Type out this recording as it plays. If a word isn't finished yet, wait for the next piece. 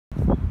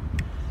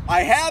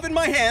I have in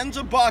my hands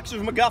a box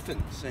of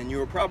MacGuffins, and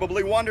you're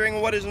probably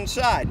wondering what is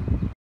inside.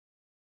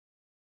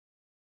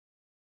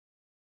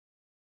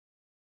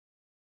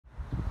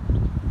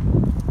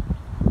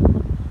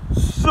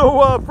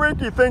 So,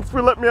 Frankie, thanks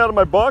for letting me out of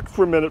my box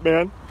for a minute,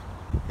 man.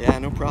 Yeah,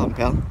 no problem,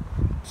 pal.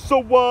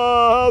 So,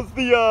 how's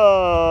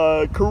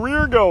the,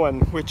 career going?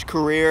 Which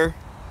career?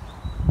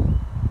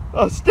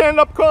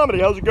 Stand-up comedy,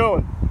 how's it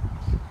going?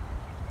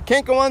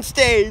 Can't go on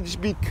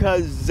stage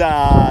because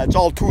it's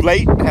all too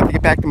late. I have to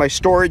get back to my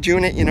storage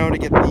unit, you know, to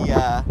get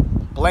the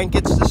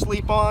blankets to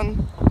sleep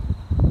on.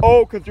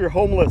 Oh, because you're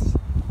homeless.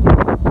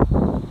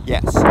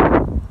 Yes.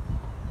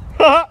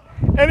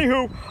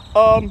 Anywho,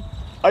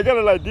 I got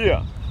an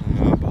idea.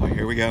 Oh boy,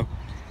 here we go.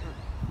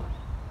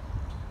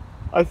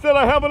 I said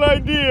I have an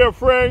idea,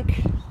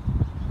 Frank.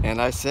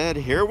 And I said,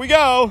 here we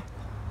go.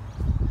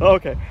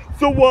 Okay,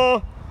 so,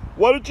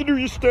 why don't you do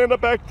your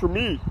stand-up act for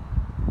me?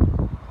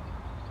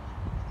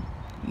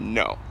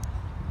 No.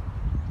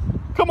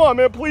 Come on,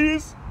 man,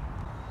 please.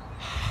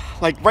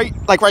 Like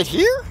right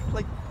here?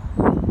 Like,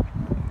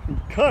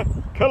 kind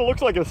of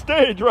looks like a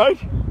stage, right?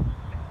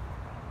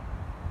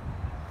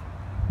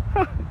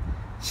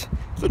 It's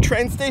the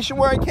train station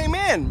where I came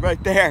in,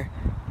 right there.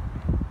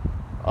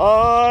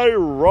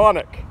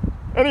 Ironic.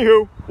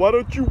 Anywho, why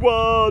don't you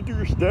do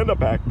your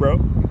stand-up act, bro?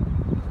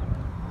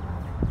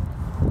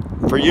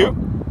 For you?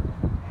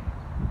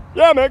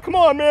 Yeah, man, come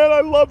on, man.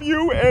 I love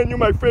you, and you're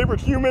my favorite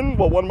human.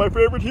 Well, one of my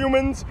favorite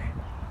humans.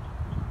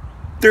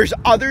 There's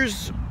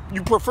others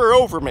you prefer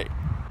over me.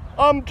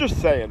 I'm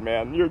just saying,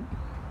 man. You're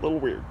a little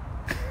weird.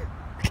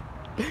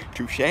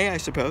 Touche, I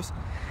suppose.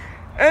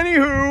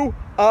 Anywho,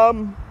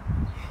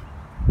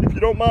 if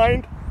you don't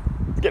mind,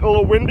 it's getting a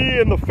little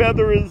windy, and the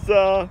feather is,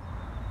 I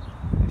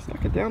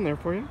stuck it down there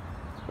for you.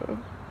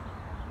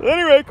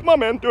 Anyway, come on,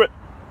 man, do it.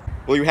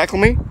 Will you heckle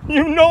me?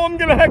 You know I'm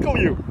gonna heckle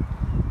you.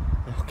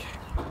 Okay.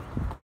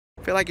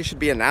 I feel like it should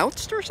be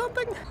announced or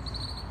something.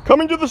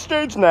 Coming to the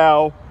stage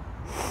now,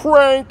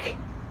 Frank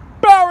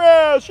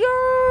Barish! Yay!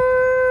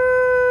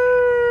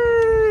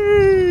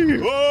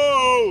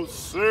 Oh,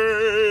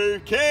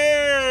 say,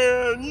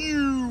 can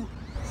you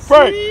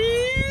Frank!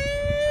 see?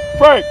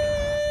 Frank!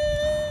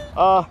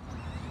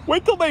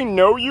 Wait till they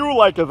know you,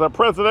 like, as a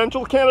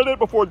presidential candidate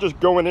before just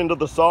going into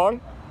the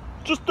song.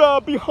 Just,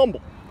 be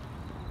humble.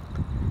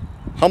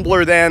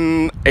 Humbler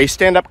than a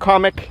stand-up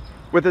comic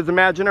with his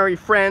imaginary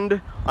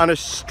friend on a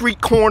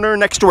street corner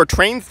next to a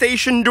train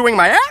station doing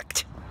my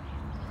act?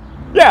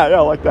 Yeah,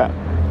 like that.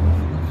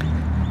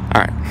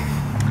 All right.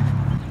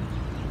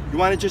 You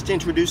want to just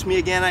introduce me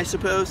again, I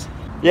suppose?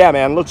 Yeah,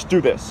 man, let's do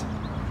this.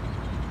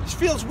 This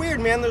feels weird,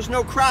 man. There's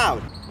no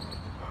crowd.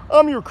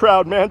 I'm your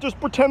crowd, man.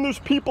 Just pretend there's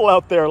people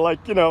out there,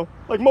 like, you know,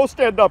 like most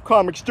stand-up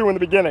comics do in the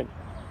beginning.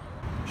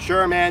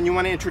 Sure, man. You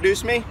want to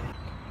introduce me?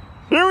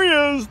 Here he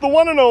is, the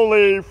one and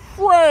only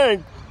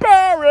Frank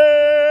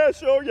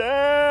Barish! Oh,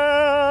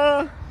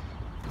 yeah!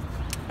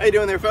 How you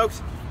doing there,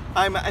 folks?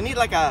 I need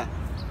like a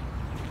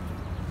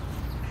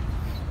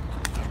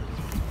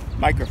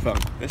microphone.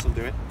 This'll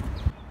do it.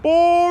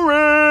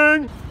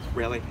 Boring!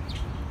 Really?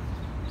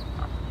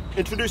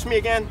 Introduce me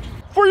again?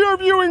 For your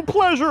viewing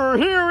pleasure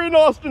here in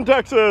Austin,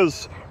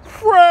 Texas,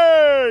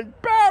 Frank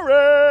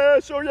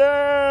Barish! Oh,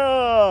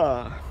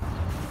 yeah!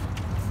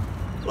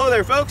 Hello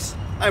there, folks.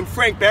 I'm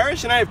Frank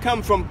Barish, and I have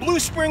come from Blue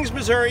Springs,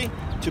 Missouri,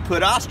 to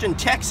put Austin,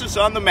 Texas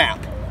on the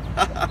map.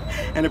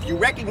 And if you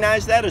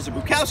recognize that as a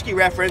Bukowski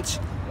reference,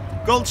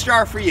 gold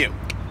star for you.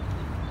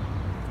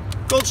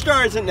 Gold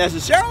star isn't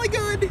necessarily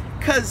good,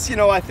 because, you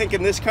know, I think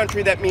in this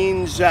country that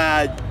means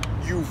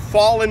you've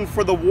fallen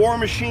for the war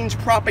machine's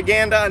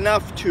propaganda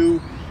enough to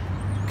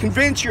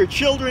convince your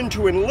children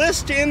to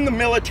enlist in the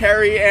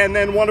military, and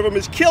then one of them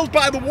is killed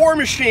by the war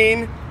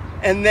machine,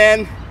 and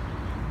then,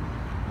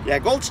 yeah,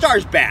 gold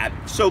star's bad.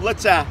 So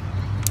let's,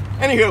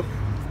 anywho,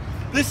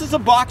 this is a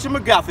box of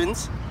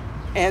MacGuffins,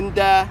 and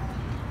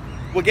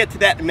we'll get to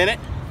that in a minute.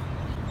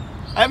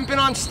 I haven't been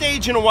on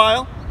stage in a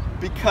while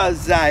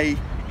because I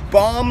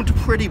bombed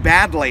pretty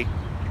badly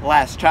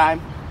last time.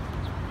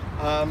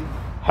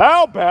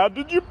 How bad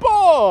did you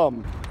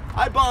bomb?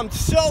 I bombed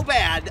so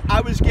bad,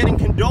 I was getting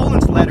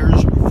condolence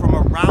letters from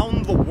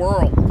around the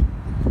world.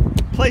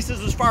 Places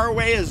as far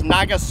away as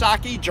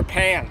Nagasaki,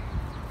 Japan.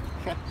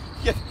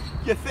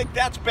 You think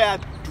that's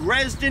bad?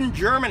 Dresden,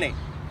 Germany.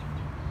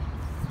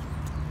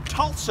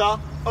 Tulsa,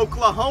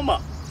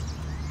 Oklahoma.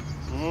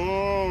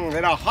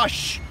 And a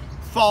hush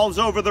falls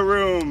over the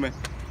room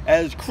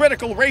as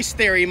critical race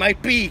theory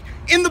might be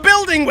in the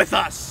building with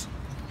us.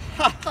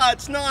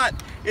 It's not.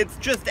 It's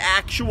just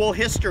actual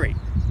history.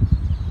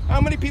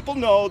 How many people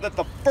know that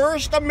the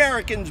first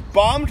Americans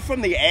bombed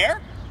from the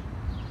air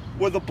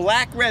were the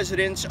black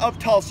residents of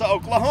Tulsa,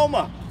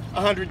 Oklahoma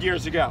 100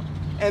 years ago?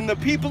 And the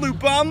people who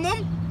bombed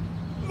them,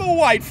 the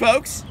white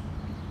folks,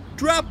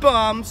 dropped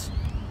bombs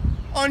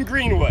on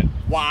Greenwood.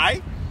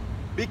 Why?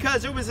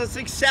 Because it was a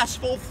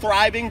successful,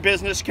 thriving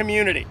business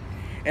community.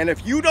 And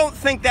if you don't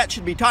think that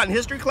should be taught in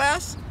history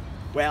class,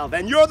 well,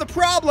 then you're the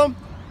problem.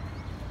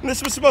 And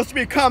this was supposed to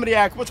be a comedy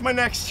act. What's my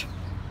next?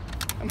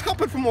 I'm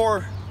hoping for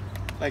more,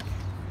 like,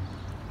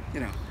 you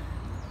know,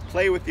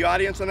 play with the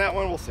audience on that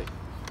one. We'll see.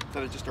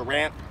 Instead of just a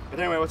rant. But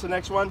anyway, what's the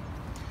next one?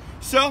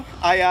 So,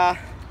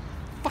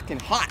 fucking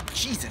hot.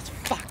 Jesus,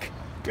 fuck.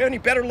 Do we have any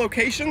better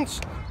locations?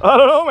 I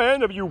don't know,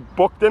 man. Have you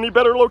booked any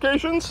better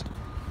locations?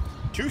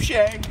 Touche.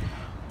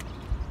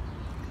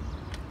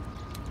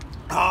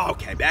 Oh,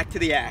 okay, back to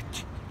the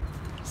act.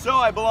 So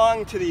I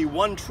belong to the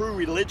one true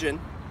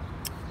religion.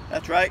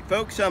 That's right,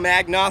 folks, I'm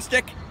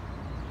agnostic.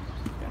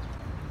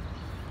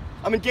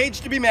 I'm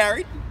engaged to be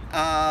married.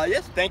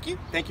 Yes, thank you.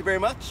 Thank you very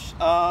much.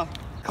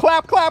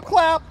 Clap, clap,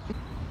 clap.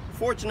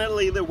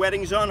 Fortunately, the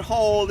wedding's on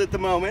hold at the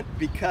moment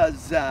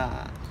because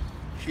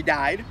she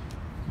died.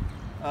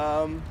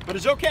 But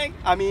it's okay.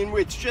 I mean,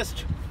 it's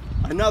just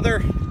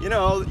another, you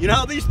know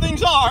how these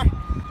things are.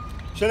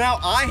 So now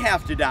I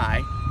have to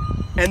die,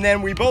 and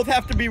then we both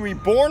have to be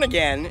reborn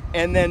again,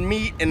 and then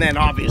meet, and then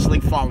obviously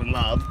fall in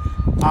love,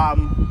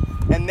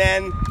 and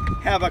then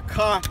have a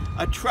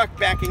truck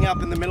backing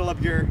up in the middle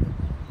of your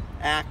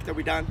act. Are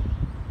we done?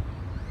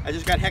 I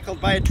just got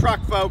heckled by a truck,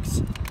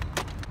 folks.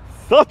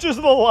 Such is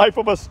the life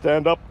of a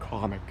stand-up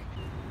comic.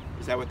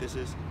 Is that what this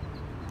is?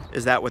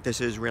 Is that what this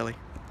is, really?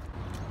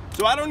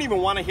 So I don't even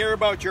want to hear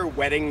about your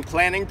wedding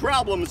planning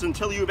problems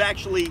until you've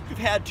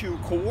had to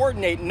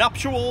coordinate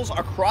nuptials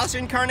across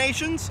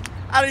incarnations.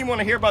 I don't even want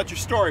to hear about your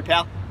story,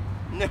 pal.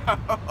 No,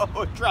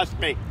 trust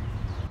me.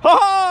 Ha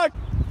ha!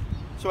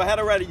 So I had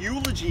to write a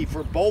eulogy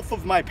for both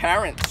of my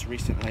parents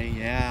recently.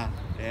 Yeah.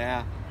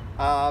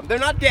 They're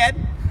not dead.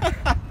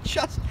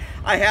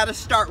 I had to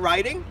start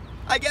writing,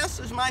 I guess,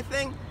 is my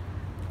thing.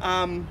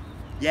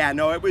 Yeah,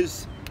 no, it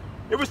was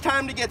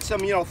time to get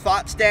some,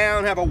 thoughts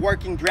down, have a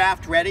working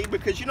draft ready,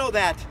 because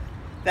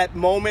that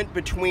moment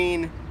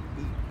between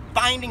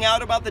finding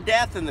out about the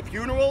death and the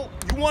funeral,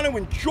 you want to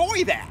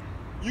enjoy that.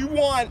 You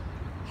want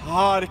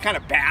to kind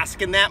of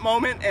bask in that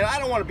moment, and I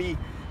don't want to be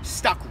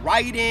stuck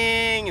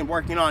writing and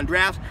working on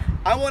drafts.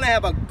 I want to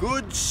have a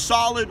good,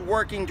 solid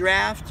working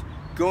draft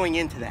going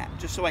into that,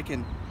 just so I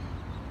can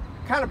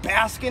kind of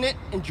bask in it,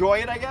 enjoy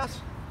it, I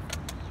guess.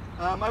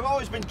 I've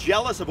always been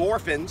jealous of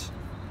orphans.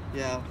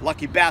 Yeah,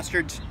 lucky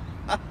bastards.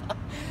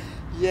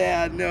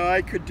 Yeah, no,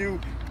 I could do...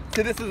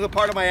 So this is a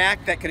part of my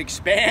act that could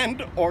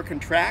expand or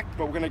contract,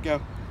 but we're going to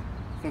go...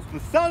 Since the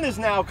sun is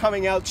now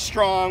coming out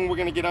strong, we're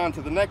going to get on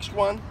to the next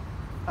one.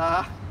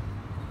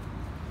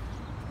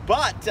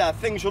 But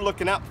things are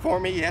looking up for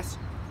me, yes.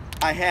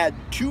 I had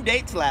 2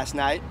 dates last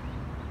night.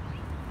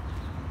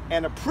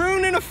 And a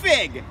prune and a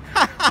fig.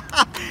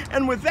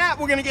 And with that,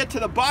 we're going to get to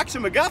the box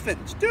of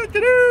MacGuffins.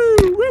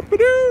 Doo-doo-doo!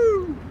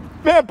 Whip-a-doo!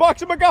 Man,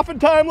 box of MacGuffin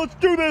time, let's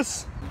do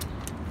this.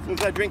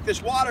 Since I drink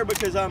this water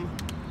because I'm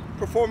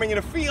performing in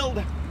a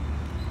field,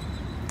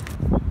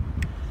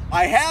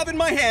 I have in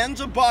my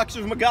hands a box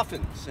of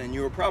MacGuffins, and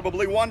you're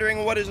probably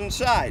wondering what is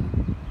inside.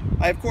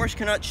 I, of course,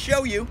 cannot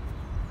show you,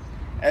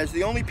 as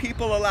the only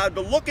people allowed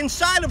to look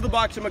inside of the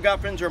box of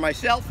MacGuffins are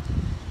myself,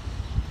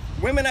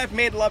 women I've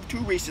made love to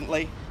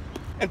recently,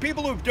 and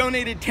people who've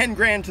donated 10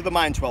 grand to the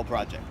Mindswell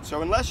project.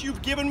 So unless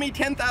you've given me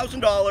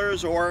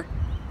 $10,000 or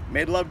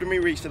made love to me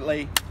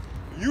recently,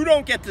 you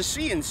don't get to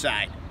see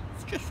inside.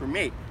 It's just for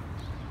me.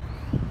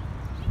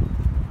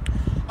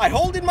 I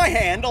hold in my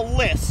hand a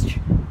list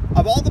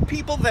of all the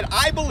people that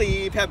I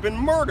believe have been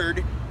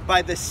murdered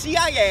by the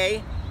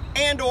CIA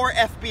and or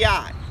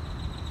FBI.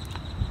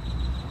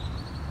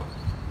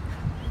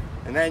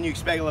 And then you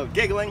expect a little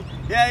giggling.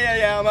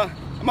 Yeah,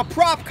 I'm a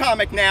prop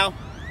comic now.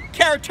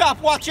 Carrot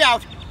Top, watch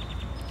out.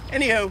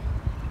 Anywho,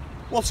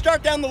 we'll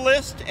start down the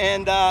list,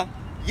 and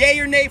yay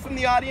or nay from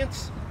the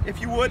audience,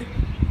 if you would.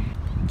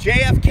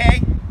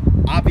 JFK,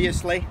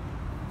 obviously.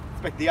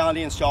 Expect the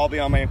audience to all be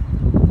on my...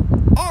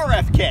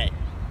 RFK,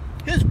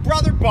 his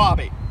brother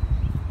Bobby.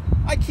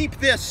 I keep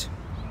this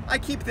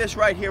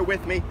right here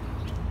with me.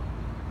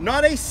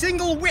 Not a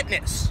single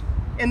witness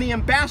in the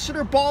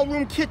Ambassador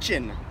Ballroom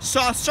kitchen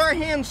saw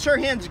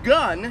Sirhan's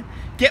gun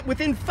get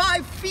within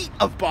 5 feet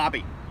of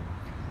Bobby,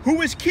 who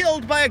was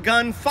killed by a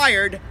gun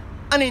fired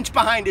an inch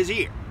behind his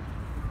ear.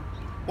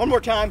 One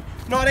more time.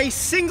 Not a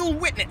single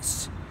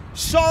witness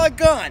saw a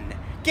gun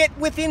get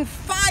within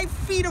 5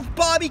 feet of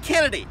Bobby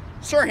Kennedy,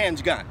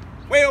 Sirhan's gun,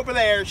 way over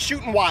there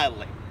shooting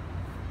wildly.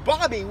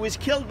 Bobby was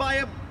killed by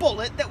a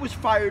bullet that was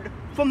fired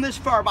from this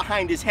far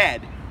behind his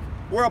head,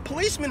 where a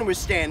policeman was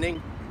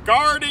standing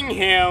guarding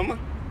him,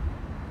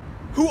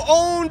 who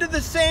owned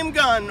the same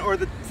gun, or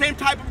the same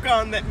type of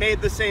gun that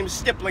made the same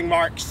stippling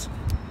marks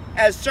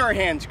as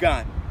Sirhan's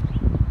gun.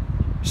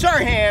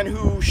 Sirhan,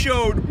 who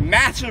showed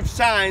massive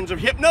signs of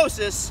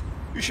hypnosis.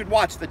 You should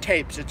watch the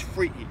tapes, it's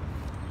freaky.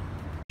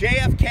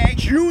 JFK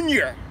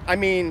Jr., I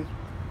mean,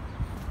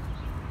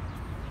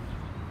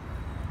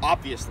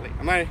 obviously.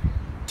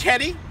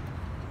 Teddy?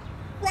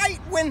 Right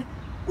when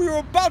we were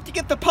about to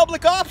get the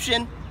public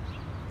option,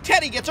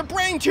 Teddy gets a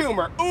brain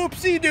tumor.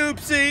 Oopsie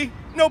doopsie.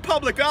 No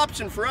public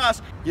option for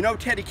us. You know,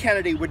 Teddy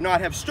Kennedy would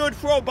not have stood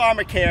for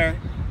Obamacare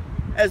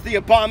as the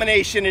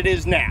abomination it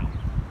is now.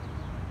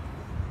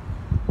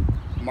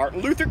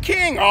 Martin Luther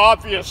King,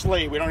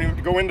 obviously. We don't even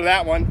have to go into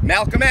that one.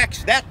 Malcolm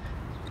X, that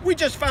we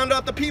just found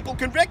out the people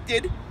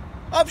convicted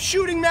of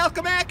shooting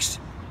Malcolm X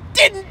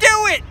didn't do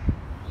it.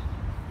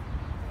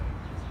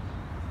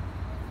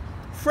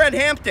 Fred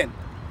Hampton.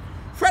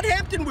 Fred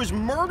Hampton was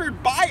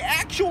murdered by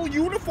actual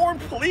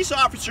uniformed police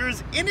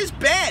officers in his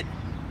bed.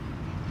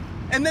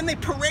 And then they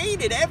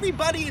paraded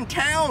everybody in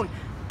town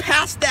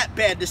past that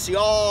bed to see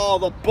all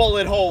the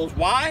bullet holes.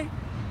 Why?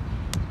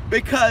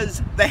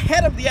 Because the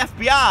head of the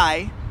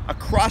FBI, a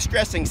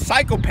cross-dressing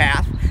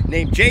psychopath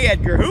named J.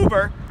 Edgar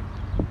Hoover,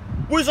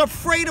 was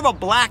afraid of a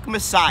black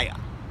messiah.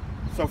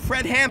 So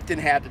Fred Hampton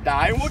had to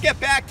die, and we'll get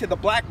back to the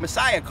black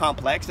messiah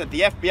complex that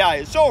the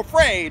FBI is so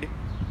afraid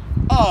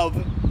of.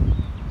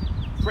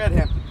 Fred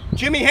Hampton.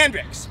 Jimi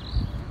Hendrix.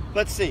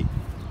 Let's see.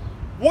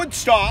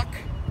 Woodstock.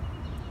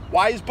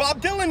 Why is Bob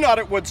Dylan not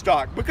at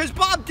Woodstock? Because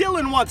Bob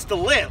Dylan wants to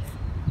live.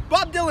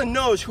 Bob Dylan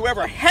knows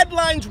whoever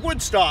headlines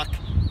Woodstock,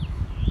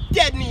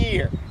 dead in a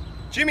year.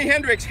 Jimi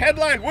Hendrix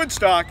headlined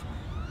Woodstock,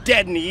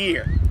 dead in a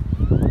year.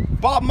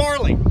 Bob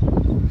Marley.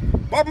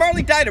 Bob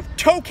Marley died of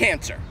toe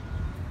cancer.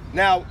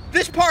 Now,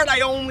 this part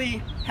I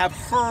only have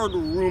heard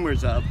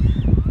rumors of.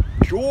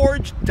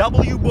 George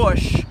W.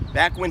 Bush,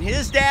 back when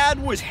his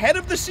dad was head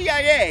of the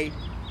CIA,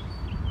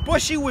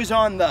 Bushy was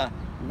on the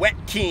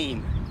wet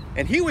team.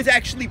 And he was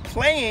actually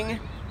playing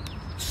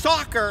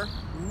soccer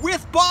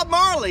with Bob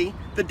Marley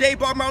the day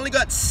Bob Marley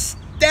got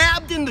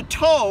stabbed in the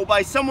toe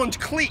by someone's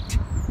cleat.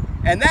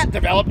 And that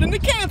developed into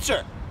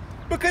cancer.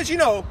 Because, you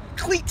know,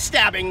 cleat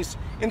stabbings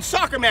in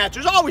soccer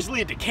matches always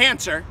lead to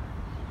cancer.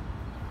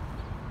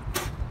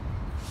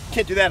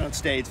 Can't do that on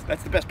stage.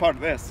 That's the best part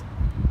of this.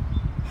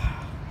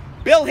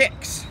 Bill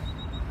Hicks.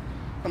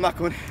 I'm not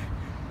going to.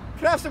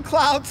 Can I have some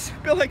clouds?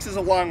 Bill Hicks is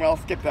a long way. I'll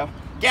skip that.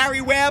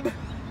 Gary Webb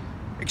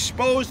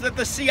exposed that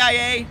the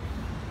CIA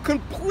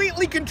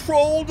completely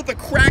controlled the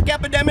crack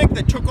epidemic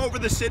that took over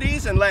the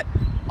cities and let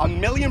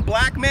 1 million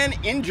black men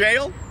in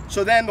jail.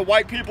 So then the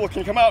white people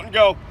can come out and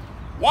go,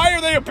 why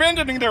are they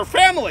abandoning their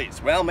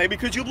families? Well, maybe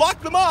because you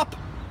locked them up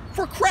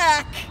for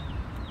crack,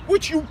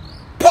 which you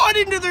put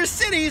into their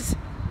cities.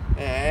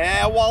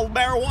 While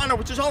marijuana,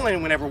 which is all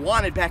anyone ever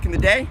wanted back in the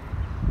day,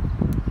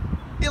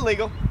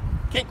 illegal.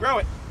 Can't grow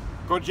it.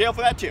 Go to jail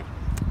for that too.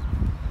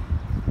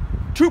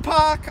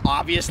 Tupac,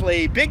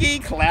 obviously.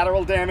 Biggie,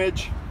 collateral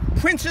damage.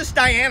 Princess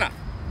Diana.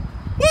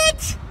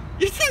 What?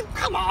 You think,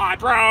 come on,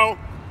 bro.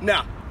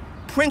 No.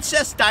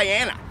 Princess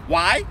Diana.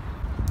 Why?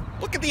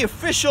 Look at the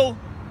official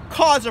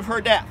cause of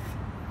her death.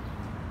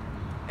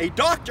 A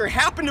doctor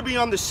happened to be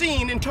on the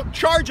scene and took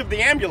charge of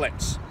the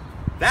ambulance.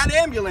 That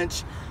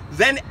ambulance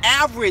then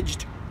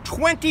averaged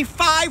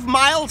 25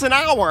 miles an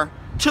hour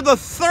to the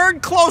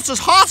third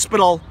closest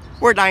hospital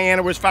where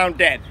Diana was found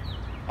dead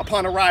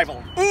upon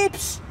arrival.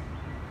 Oops!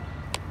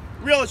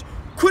 Realize,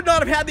 could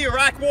not have had the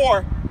Iraq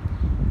War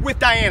with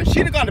Diana.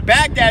 She'd have gone to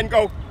Baghdad and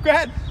go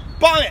ahead,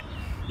 bomb it.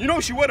 You know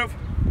she would have.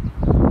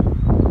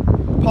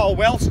 Paul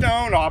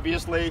Wellstone,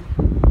 obviously.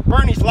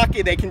 Bernie's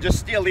lucky they can just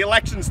steal the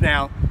elections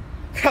now.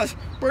 Because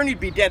Bernie'd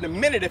be dead in a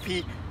minute if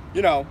he,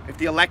 you know, if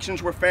the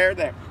elections were fair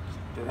there.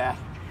 Do that.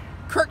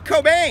 Kurt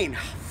Cobain.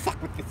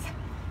 Fuck with this.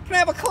 Can I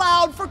have a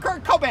cloud for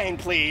Kurt Cobain,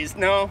 please?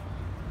 No?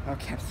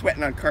 Okay, I'm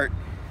sweating on Kurt.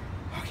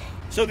 Okay.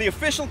 So the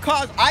official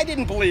cause, I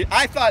didn't believe,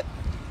 I thought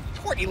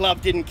Courtney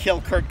Love didn't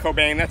kill Kurt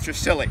Cobain. That's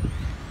just silly.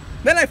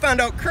 Then I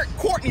found out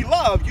Courtney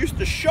Love used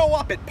to show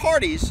up at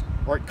parties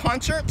or at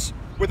concerts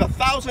with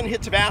 1,000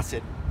 hits of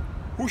acid.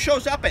 Who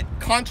shows up at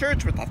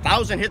concerts with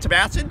 1,000 hits of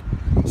acid?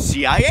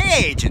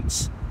 CIA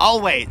agents,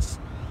 always.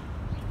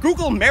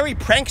 Google merry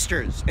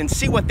pranksters and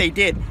see what they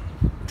did.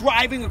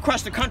 Driving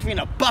across the country in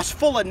a bus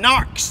full of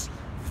narcs,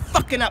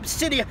 fucking up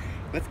city.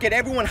 Let's get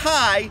everyone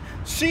high,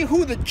 see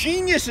who the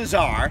geniuses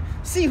are,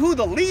 see who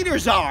the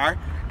leaders are,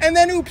 and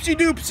then oopsie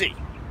doopsie.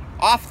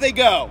 Off they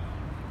go,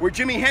 where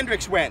Jimi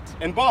Hendrix went,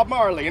 and Bob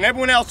Marley, and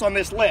everyone else on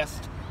this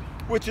list,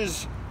 which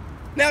is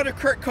now to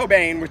Kurt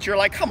Cobain, which you're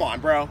like, come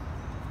on, bro.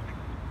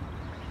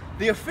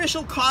 The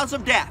official cause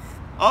of death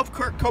of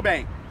Kurt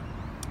Cobain.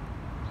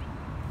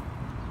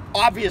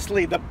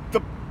 Obviously, the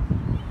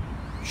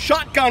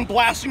shotgun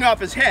blasting off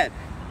his head.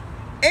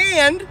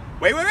 And,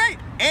 wait,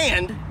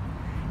 and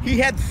he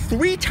had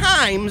 3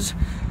 times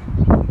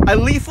a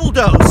lethal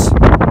dose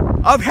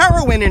of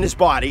heroin in his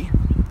body.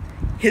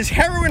 His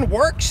heroin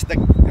works, the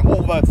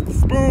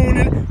spoon,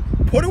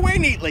 and put away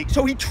neatly.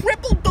 So he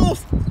triple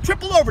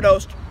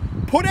overdosed,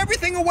 put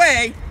everything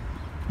away,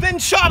 then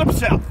shot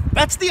himself.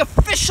 That's the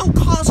official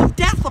cause of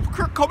death of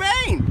Kurt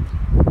Cobain.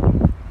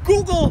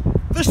 Google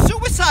the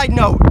suicide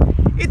note.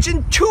 It's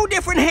in 2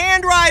 different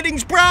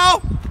handwritings,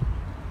 bro.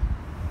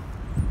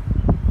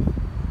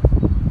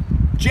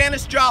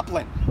 Janis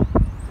Joplin.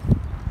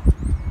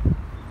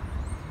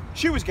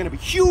 She was going to be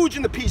huge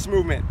in the peace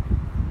movement.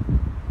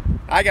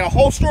 I got a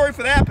whole story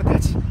for that, but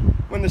that's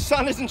when the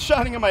sun isn't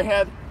shining in my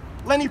head.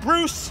 Lenny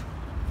Bruce,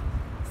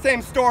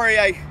 same story.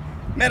 I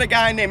met a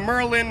guy named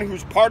Merlin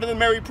who's part of the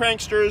Merry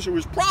Pranksters, who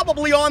was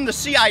probably on the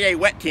CIA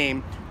wet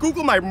team.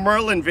 Google my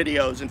Merlin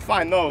videos and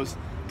find those.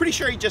 Pretty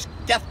sure he just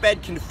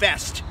deathbed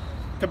confessed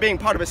to being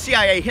part of a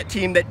CIA hit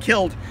team that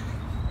killed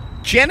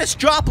Janis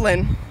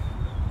Joplin,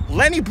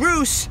 Lenny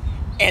Bruce,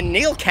 and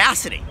Neil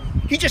Cassidy.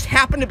 He just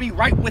happened to be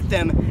right with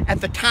them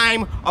at the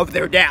time of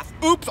their death.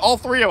 Oops, all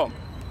three of them.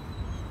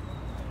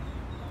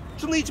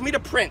 Which leads me to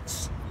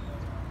Prince.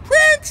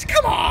 Prince,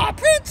 come on,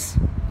 Prince.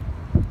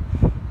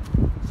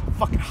 It's so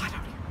fucking hot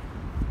out here.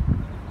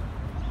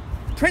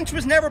 Prince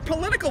was never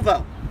political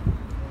though.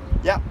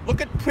 Yeah,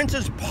 look at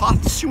Prince's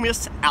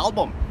posthumous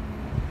album.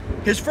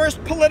 His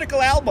first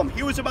political album.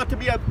 He was about to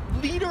be a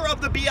leader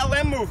of the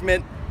BLM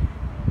movement,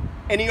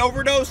 and he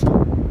overdosed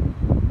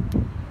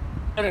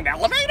in an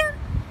elevator?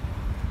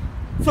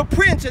 So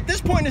Prince, at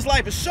this point in his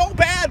life, is so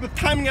bad with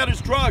timing out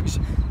his drugs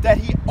that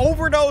he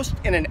overdosed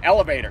in an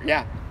elevator.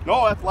 Yeah,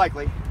 no, that's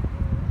likely.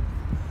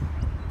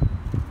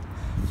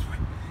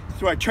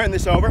 So I turn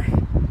this over.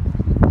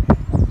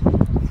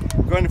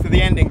 I'm going for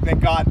the ending,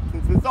 thank God.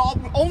 It's his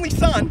only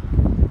son.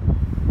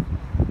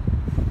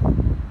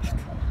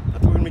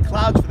 Thought there were going to be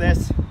clouds for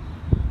this.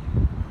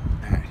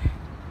 Alright.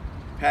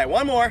 Okay,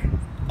 one more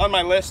on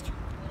my list.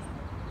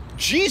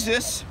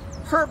 Jesus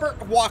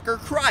Herbert Walker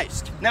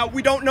Christ. Now,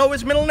 we don't know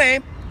his middle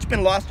name. It's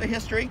been lost to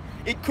history.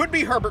 It could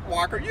be Herbert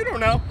Walker. You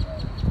don't know.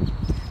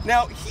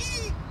 Now,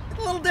 he's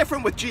a little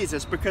different with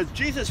Jesus because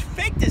Jesus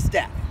faked his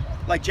death,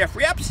 like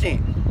Jeffrey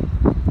Epstein.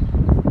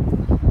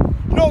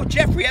 You know,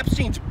 Jeffrey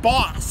Epstein's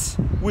boss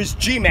was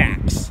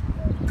G-Max.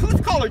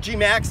 Let's call her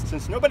G-Max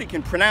since nobody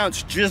can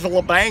pronounce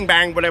Jizzle Bang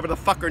Bang, whatever the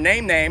fuck her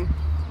name.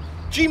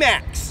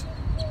 G-Max,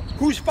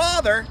 whose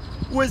father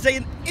was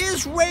an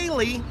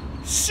Israeli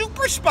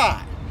super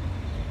spy.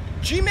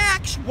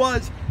 G-Max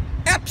was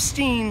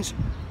Epstein's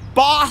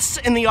boss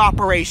in the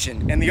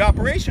operation. And the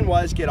operation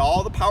was get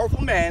all the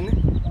powerful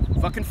men,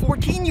 fucking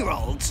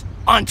 14-year-olds,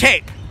 on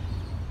tape.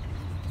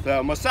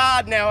 So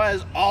Mossad now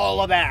has all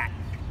of that.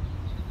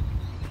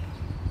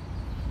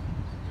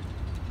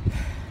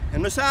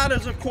 And Mossad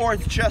is, of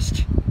course,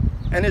 just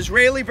an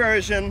Israeli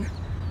version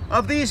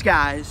of these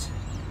guys.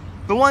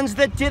 The ones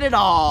that did it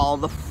all.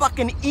 The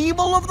fucking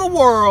evil of the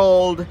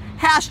world.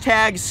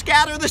 Hashtag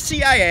scatter the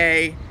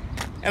CIA.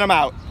 And I'm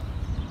out.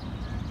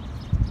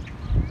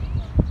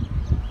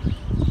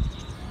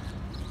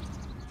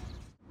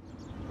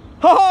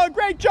 Oh,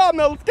 great job,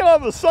 now let's get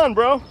out of the sun,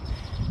 bro.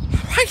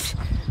 Right,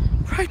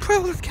 bro,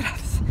 let's get out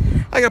of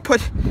this. I gotta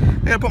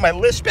put my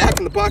list back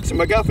in the box of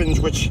MacGuffins,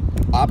 which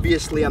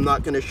obviously I'm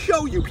not gonna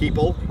show you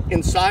people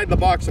inside the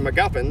box of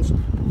MacGuffins.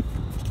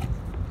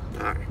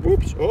 All right,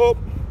 whoops, oh,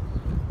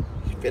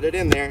 fit it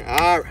in there.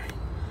 All right,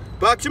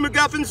 box of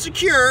MacGuffins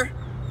secure.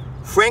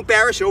 Frank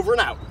Barish over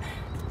and out.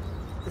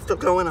 It's still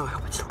going, oh, I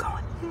hope it's still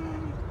going.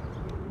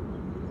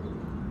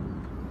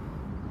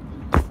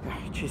 All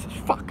right, Jesus,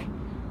 fuck.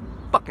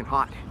 Fucking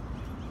hot.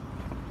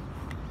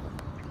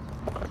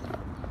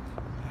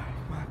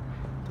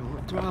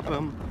 Don't drop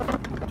him.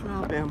 Don't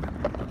drop him.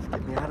 Let's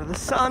get me out of the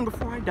sun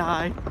before I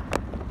die.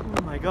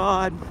 Oh my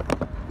God.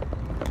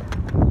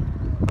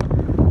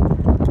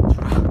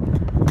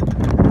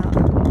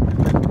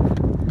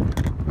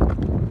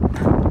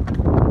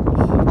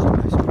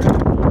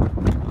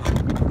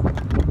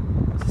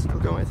 Is it still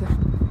going? Is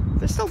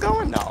it still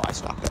going? No, I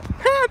stopped it.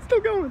 It's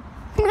still going.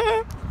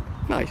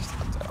 Nice.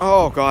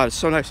 Oh God, it's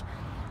so nice.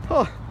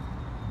 Oh,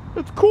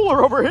 it's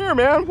cooler over here,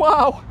 man.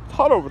 Wow. It's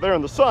hot over there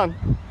in the sun.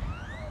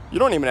 You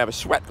don't even have a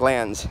sweat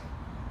glands.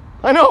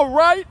 I know,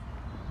 right?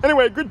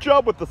 Anyway, good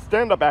job with the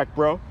stand-up act,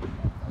 bro.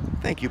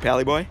 Thank you,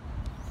 Pally Boy.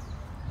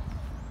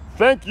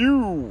 Thank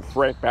you,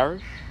 Frank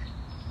Barish.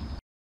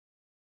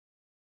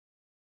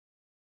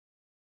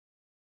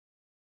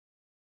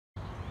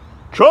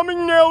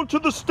 Coming now to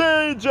the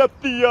stage at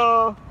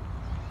the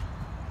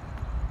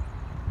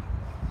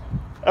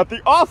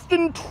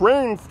Austin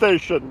train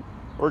station.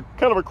 Or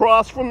kind of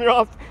across from the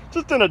Austin,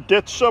 just in a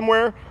ditch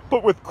somewhere,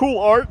 but with cool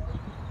art.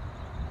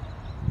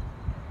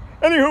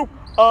 Anywho,